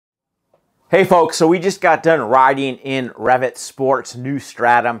Hey folks, so we just got done riding in REV'IT Sports' new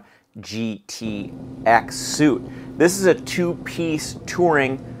Stratum GTX suit. This is a two-piece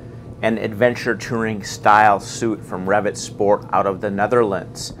touring and adventure touring style suit from REV'IT Sport out of the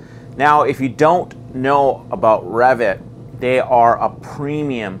Netherlands. Now, if you don't know about REV'IT, they are a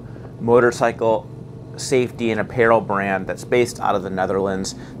premium motorcycle safety and apparel brand that's based out of the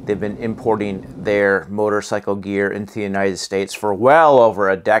Netherlands. They've been importing their motorcycle gear into the United States for well over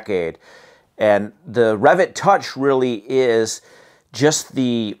a decade. And the REV'IT Touch really is just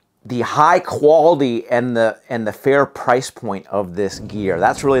the high quality and the fair price point of this gear.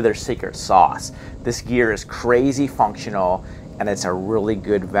 That's really their secret sauce. This gear is crazy functional and it's a really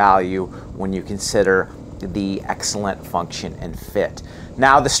good value when you consider the excellent function and fit.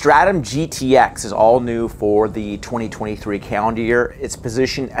 Now, the Stratum GTX is all new for the 2023 calendar year. It's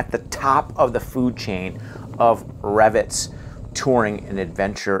positioned at the top of the food chain of REV'IT's touring and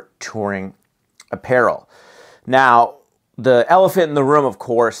adventure touring apparel. Now, the elephant in the room, of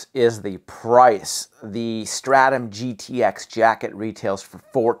course, is the price. The Stratum GTX jacket retails for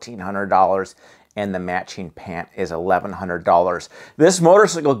 $1,400 and the matching pant is $1,100. This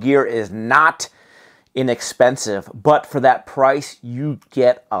motorcycle gear is not inexpensive, but for that price, you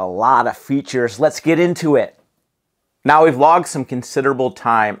get a lot of features. Let's get into it. Now, we've logged some considerable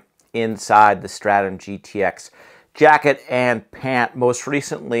time inside the Stratum GTX jacket and pant, most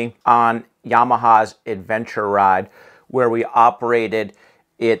recently on Yamaha's adventure ride, where we operated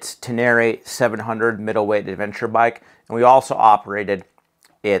its Tenere 700 middleweight adventure bike, and we also operated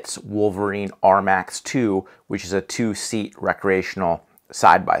its Wolverine R-Max 2, which is a two-seat recreational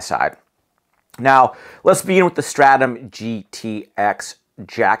side-by-side. Now, let's begin with the Stratum GTX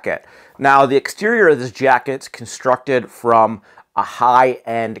jacket. Now, the exterior of this jacket is constructed from a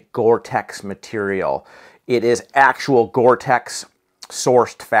high-end Gore-Tex material. It is actual Gore-Tex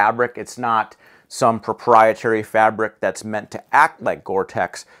sourced fabric. It's not some proprietary fabric that's meant to act like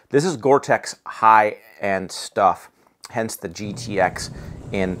Gore-Tex. This is Gore-Tex high-end stuff, hence the GTX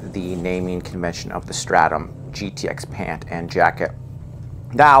in the naming convention of the Stratum GTX pant and jacket.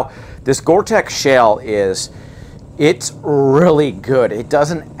 Now, this Gore-Tex shell it's really good. It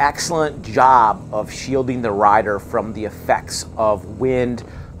does an excellent job of shielding the rider from the effects of wind,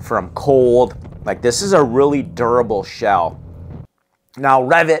 from cold. Like, this is a really durable shell. Now,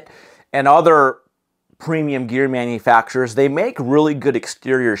 REV'IT and other premium gear manufacturers, they make really good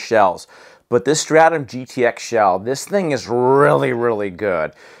exterior shells. But this Stratum GTX shell, this thing is really, really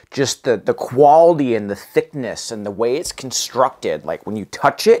good. Just the quality and the thickness and the way it's constructed, like when you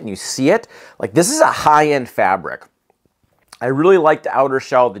touch it and you see it, like this is a high-end fabric. I really like the outer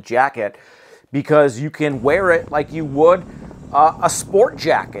shell of the jacket because you can wear it like you would a sport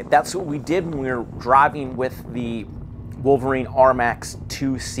jacket. That's what we did when we were driving with the Wolverine R-Max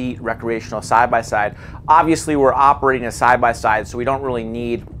two-seat recreational side-by-side. Obviously, we're operating a side-by-side, so we don't really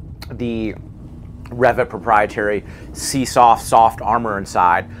need the REV'IT proprietary C-Soft soft armor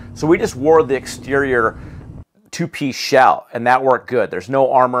inside. So we just wore the exterior two-piece shell, and that worked good. There's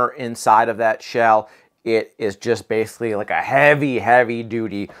no armor inside of that shell. It is just basically like a heavy,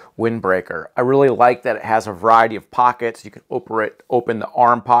 heavy-duty windbreaker. I really like that it has a variety of pockets. You can open the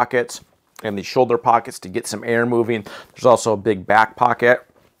arm pockets and the shoulder pockets to get some air moving. There's also a big back pocket.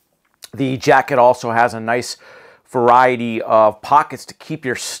 The jacket also has a nice variety of pockets to keep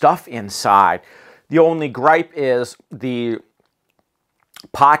your stuff inside. The only gripe is the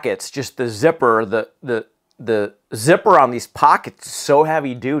pockets, just the zipper. The zipper on these pockets is so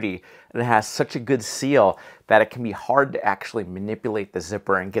heavy duty and it has such a good seal that it can be hard to actually manipulate the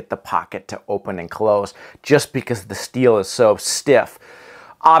zipper and get the pocket to open and close just because the steel is so stiff.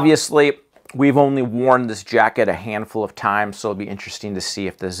 Obviously, we've only worn this jacket a handful of times, so it'll be interesting to see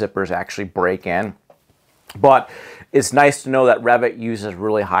if the zippers actually break in. But it's nice to know that REV'IT uses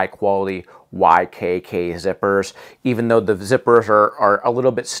really high quality YKK zippers. Even though the zippers are a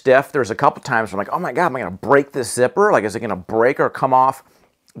little bit stiff, there's a couple times where I'm like, oh my God, am I gonna break this zipper? Like, is it gonna break or come off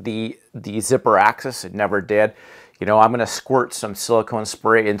the zipper axis? It never did. You know, I'm gonna squirt some silicone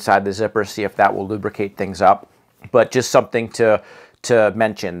spray inside the zipper, see if that will lubricate things up. But just something to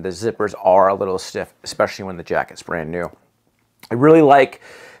mention, the zippers are a little stiff, especially when the jacket's brand new. I really like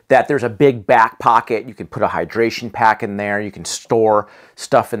that there's a big back pocket. You can put a hydration pack in there. You can store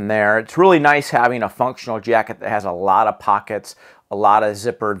stuff in there. It's really nice having a functional jacket that has a lot of pockets, a lot of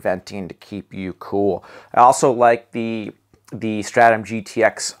zippered venting to keep you cool. I also like the Stratum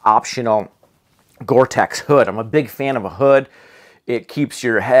GTX optional Gore-Tex hood. I'm a big fan of a hood. It keeps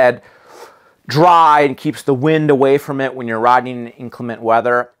your head dry and keeps the wind away from it when you're riding in inclement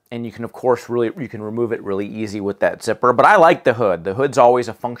weather. And you can, of course, you can remove it really easy with that zipper. But I like the hood. The hood's always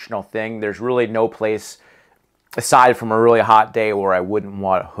a functional thing. There's really no place, aside from a really hot day, where I wouldn't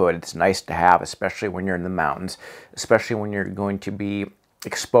want a hood. It's nice to have, especially when you're in the mountains, especially when you're going to be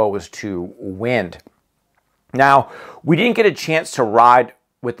exposed to wind. Now, we didn't get a chance to ride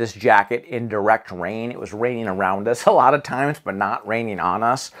with this jacket in direct rain. It was raining around us a lot of times, but not raining on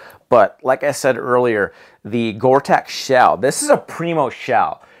us. But like I said earlier, the Gore-Tex shell, this is a primo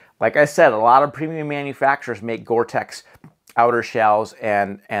shell. Like I said, a lot of premium manufacturers make Gore-Tex outer shells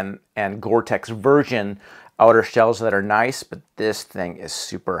and Gore-Tex version outer shells that are nice, but this thing is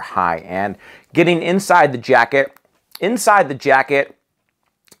super high end. Getting inside the jacket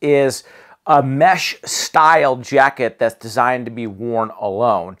is a mesh style jacket that's designed to be worn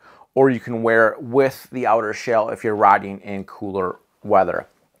alone, or you can wear it with the outer shell if you're riding in cooler weather.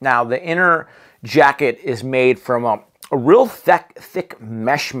 Now, the inner jacket is made from a real thick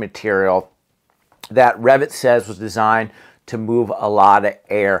mesh material that REV'IT says was designed to move a lot of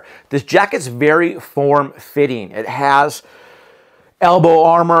air. This jacket's very form-fitting. It has elbow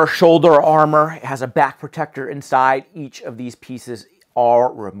armor, shoulder armor. It has a back protector inside. Each of these pieces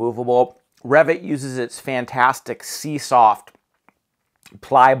are removable. REV'IT uses its fantastic Sea-Soft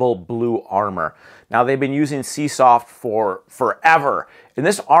pliable blue armor. Now, they've been using Sea-Soft for forever, and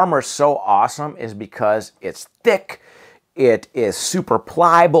this armor is so awesome is because it's thick, it is super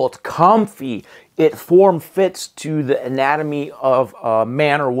pliable, it's comfy, it form fits to the anatomy of a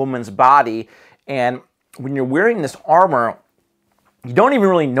man or woman's body, and when you're wearing this armor, you don't even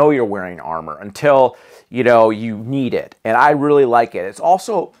really know you're wearing armor until, you know, you need it. And I really like it. It's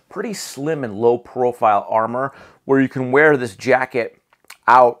also pretty slim and low profile armor where you can wear this jacket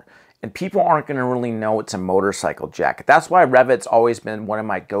out and people aren't going to really know it's a motorcycle jacket. That's why REV'IT's always been one of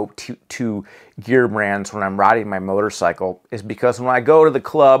my go-to gear brands when I'm riding my motorcycle, is because when I go to the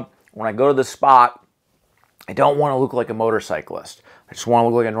club, when I go to the spot, I don't want to look like a motorcyclist. I just want to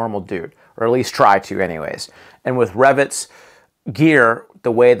look like a normal dude, or at least try to anyways. And with REV'IT's gear,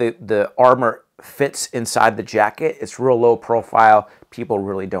 the way the armor fits inside the jacket, it's real low profile. People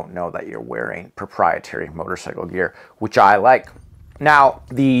really don't know that you're wearing proprietary motorcycle gear, which I like. Now,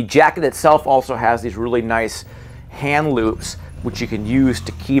 the jacket itself also has these really nice hand loops, which you can use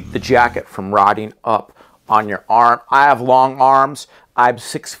to keep the jacket from riding up on your arm. I have long arms. I'm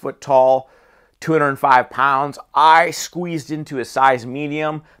 6 foot tall, 205 pounds. I squeezed into a size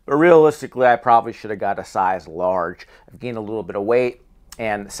medium, but realistically, I probably should have got a size large. I've gained a little bit of weight,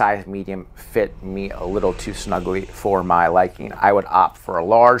 and size medium fit me a little too snugly for my liking. I would opt for a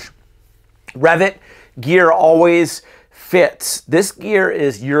large. REV'IT gear always fits. This gear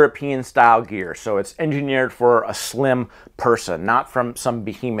is European style gear, so it's engineered for a slim person, not from some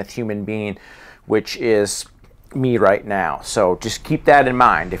behemoth human being, which is me right now. So just keep that in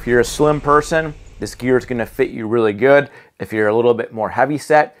mind. If you're a slim person, this gear is going to fit you really good. If you're a little bit more heavy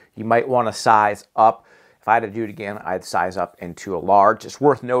set, you might want to size up. If I had to do it again, I'd size up into a large. It's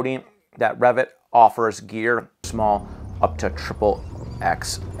worth noting that REV'IT offers gear small up to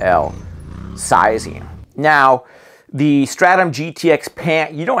XXL sizing. Now, the Stratum GTX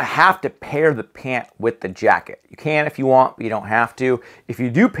pant, you don't have to pair the pant with the jacket. You can if you want, but you don't have to. If you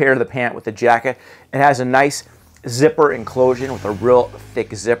do pair the pant with the jacket, it has a nice zipper enclosure with a real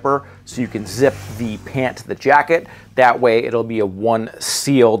thick zipper, so you can zip the pant to the jacket. That way it'll be a one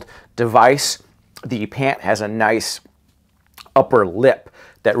sealed device. The pant has a nice upper lip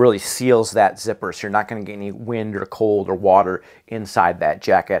that really seals that zipper, so you're not going to get any wind or cold or water inside that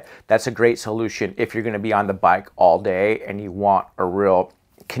jacket. That's a great solution if you're going to be on the bike all day and you want a real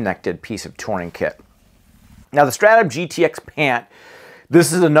connected piece of touring kit. Now, the Stratum GTX pant,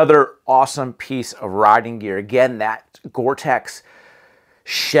 this is another awesome piece of riding gear. Again, that Gore-Tex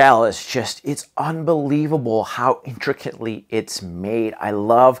shell is just, it's unbelievable how intricately it's made. I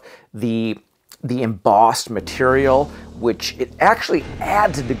love the embossed material, which it actually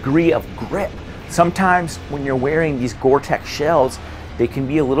adds a degree of grip. Sometimes when you're wearing these Gore-Tex shells, they can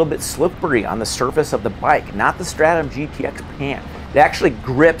be a little bit slippery on the surface of the bike. Not the Stratum GTX pant. It actually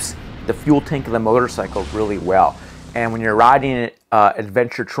grips the fuel tank of the motorcycle really well. And when you're riding an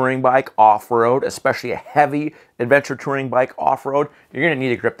adventure touring bike off-road, especially a heavy adventure touring bike off-road, you're gonna need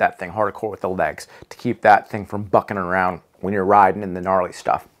to grip that thing hardcore with the legs to keep that thing from bucking around when you're riding in the gnarly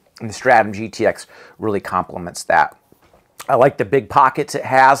stuff. And the Stratum GTX really complements that. I like the big pockets it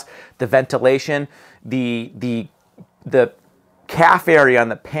has, the ventilation, the calf area on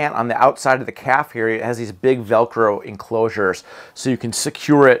the pant, on the outside of the calf area, it has these big Velcro enclosures, so you can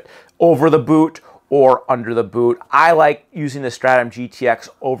secure it over the boot or under the boot. I like using the Stratum GTX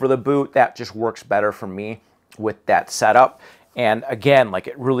over the boot. That just works better for me with that setup. And again, like,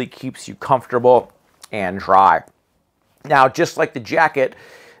 it really keeps you comfortable and dry. Now, just like the jacket,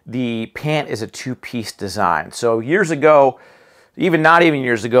 the pant is a two-piece design. So years ago, not even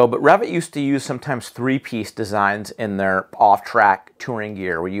years ago, but REV'IT used to use sometimes three-piece designs in their off-track touring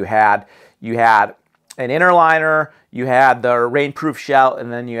gear, where you had an inner liner, you had the rainproof shell,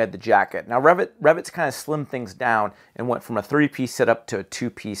 and then you had the jacket. Now REV'IT's kind of slimmed things down and went from a three-piece setup to a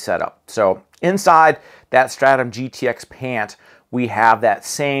two-piece setup. So inside that Stratum GTX pant, we have that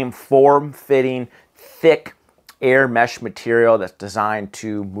same form-fitting, thick air mesh material that's designed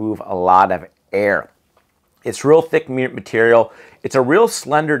to move a lot of air. It's real thick material. It's a real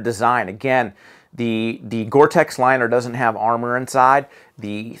slender design. Again, the Gore-Tex liner doesn't have armor inside.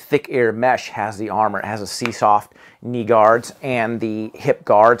 The thick air mesh has the armor. It has a C-Soft knee guards and the hip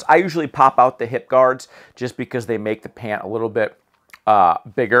guards. I usually pop out the hip guards just because they make the pant a little bit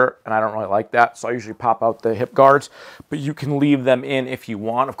bigger, and I don't really like that, so I usually pop out the hip guards, but you can leave them in if you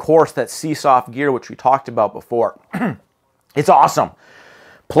want. Of course, that C-Soft gear, which we talked about before, it's awesome.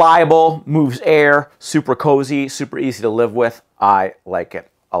 Pliable, moves air, super cozy, super easy to live with. I like it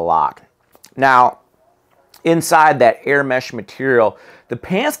a lot. Now, inside that air mesh material, the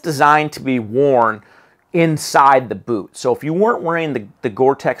pant's designed to be worn inside the boot. So if you weren't wearing the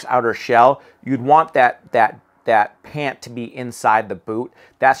Gore-Tex outer shell, you'd want that pant to be inside the boot.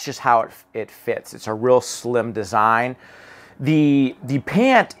 That's just how it fits. It's a real slim design. The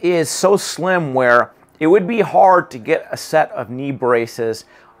pant is so slim where it would be hard to get a set of knee braces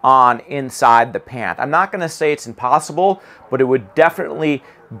on inside the pant. I'm not going to say it's impossible, but it would definitely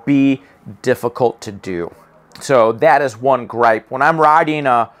be difficult to do. So that is one gripe. When I'm riding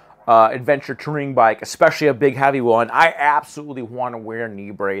a adventure touring bike, especially a big heavy one, I absolutely want to wear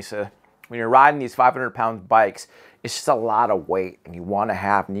knee braces. When you're riding these 500-pound bikes, it's just a lot of weight, and you want to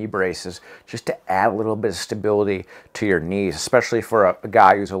have knee braces just to add a little bit of stability to your knees, especially for a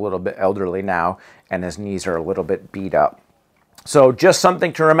guy who's a little bit elderly now and his knees are a little bit beat up. So just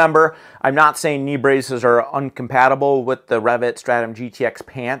something to remember. I'm not saying knee braces are incompatible with the REV'IT Stratum GTX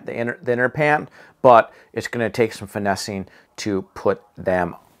pant, the inner pant, but it's going to take some finessing to put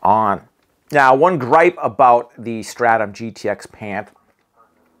them on. Now, one gripe about the Stratum GTX pant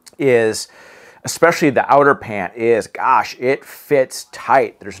is, especially the outer pant, is, gosh, it fits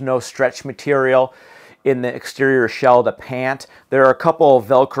tight. There's no stretch material in the exterior shell of the pant. There are a couple of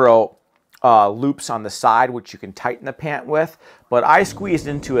Velcro loops on the side which you can tighten the pant with, but I squeezed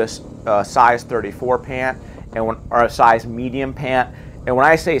into a size 34 pant or a size medium pant, and when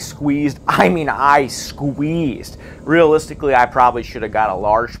I say squeezed, I mean I squeezed. Realistically, I probably should have got a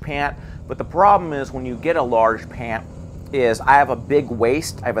large pant, but the problem is when you get a large pant is I have a big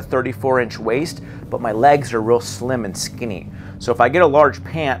waist. I have a 34-inch waist, but my legs are real slim and skinny. So if I get a large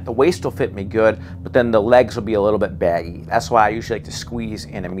pant, the waist will fit me good, but then the legs will be a little bit baggy. That's why I usually like to squeeze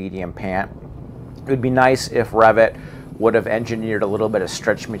in a medium pant. It would be nice if REV'IT would have engineered a little bit of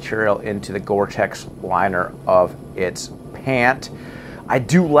stretch material into the Gore-Tex liner of its pant. I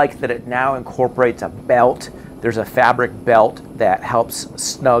do like that it now incorporates a belt. There's a fabric belt that helps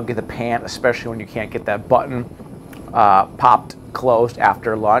snug the pant, especially when you can't get that button popped closed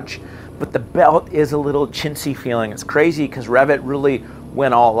after lunch. But the belt is a little chintzy feeling. It's crazy because REV'IT really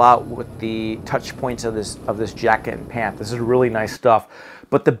went all out with the touch points of this jacket and pant. This is really nice stuff.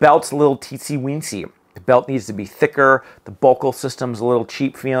 But the belt's a little teensy-weensy. The belt needs to be thicker. The buckle system's a little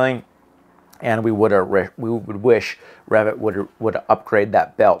cheap feeling. And we would wish REV'IT would upgrade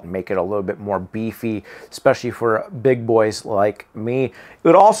that belt and make it a little bit more beefy, especially for big boys like me. It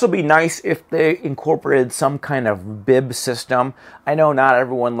would also be nice if they incorporated some kind of bib system. I know not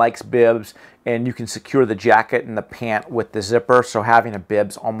everyone likes bibs, and you can secure the jacket and the pant with the zipper, so having a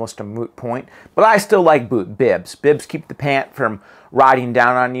bib's almost a moot point. But I still like bibs. Bibs keep the pant from riding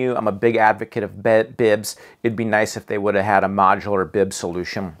down on you. I'm a big advocate of bibs. It'd be nice if they would have had a modular bib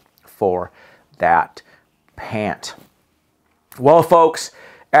solution for that pant. Well, folks,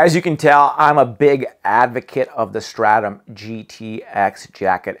 as you can tell, I'm a big advocate of the Stratum GTX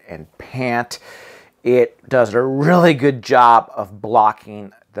jacket and pant. It does a really good job of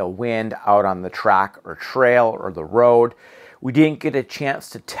blocking the wind out on the track or trail or the road. We didn't get a chance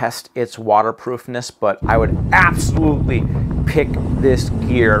to test its waterproofness, but I would absolutely pick this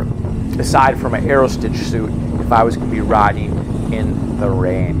gear aside from an Aerostitch suit if I was going to be riding in the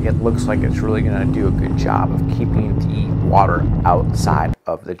rain. It looks like it's really going to do a good job of keeping the water outside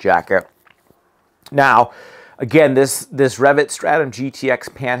of the jacket. Now, again, this REV'IT Stratum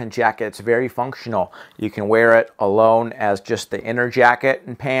GTX pant and jacket, it's very functional. You can wear it alone as just the inner jacket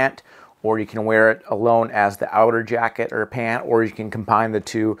and pant, or you can wear it alone as the outer jacket or pant, or you can combine the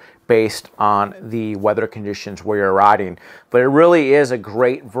two based on the weather conditions where you're riding. But it really is a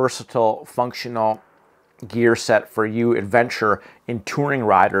great, versatile, functional gear set for you adventure and touring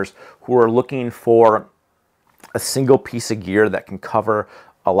riders who are looking for a single piece of gear that can cover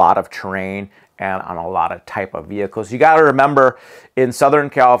a lot of terrain and on a lot of type of vehicles. You got to remember, in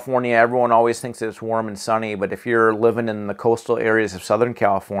Southern California, everyone always thinks it's warm and sunny, but if you're living in the coastal areas of Southern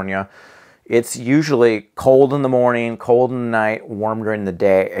California, it's usually cold in the morning, cold in the night, warm during the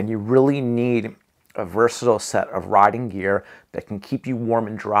day, and you really need a versatile set of riding gear that can keep you warm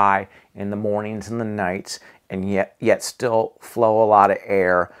and dry in the mornings and the nights, and yet still flow a lot of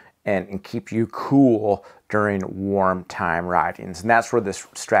air and keep you cool during warm time ridings. And that's where this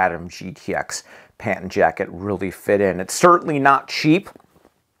Stratum GTX pant and jacket really fit in. It's certainly not cheap,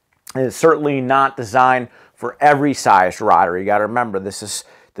 and it's certainly not designed for every size rider. You got to remember, this is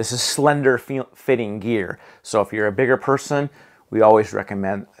slender fitting gear. So if you're a bigger person, we always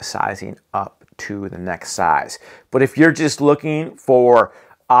recommend sizing up to the next size. But if you're just looking for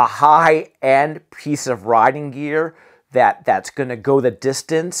a high-end piece of riding gear that's going to go the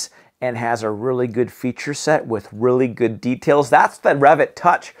distance and has a really good feature set with really good details, that's the REV'IT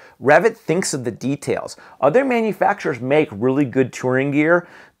touch. REV'IT thinks of the details. Other manufacturers make really good touring gear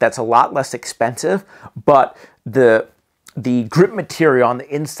that's a lot less expensive, but the grip material on the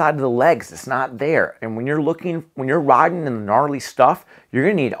inside of the legs is not there. And when you're riding in the gnarly stuff, you're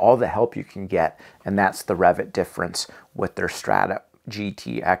gonna need all the help you can get. And that's the REV'IT difference with their Stratum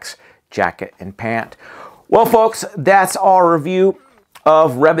GTX jacket and pant. Well, folks, that's our review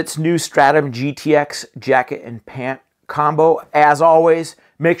of REV'IT's new Stratum GTX jacket and pant combo. As always,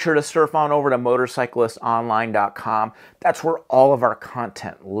 make sure to surf on over to motorcyclistonline.com. That's where all of our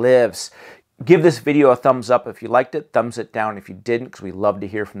content lives. Give this video a thumbs up if you liked it, thumbs it down if you didn't, because we love to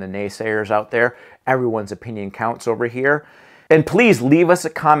hear from the naysayers out there. Everyone's opinion counts over here. And please leave us a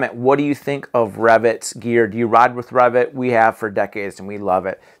comment. What do you think of REV'IT's gear? Do you ride with REV'IT? We have for decades and we love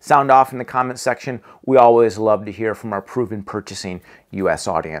it. Sound off in the comment section. We always love to hear from our proven purchasing US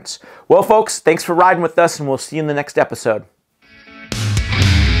audience. Well, folks, thanks for riding with us, and we'll see you in the next episode.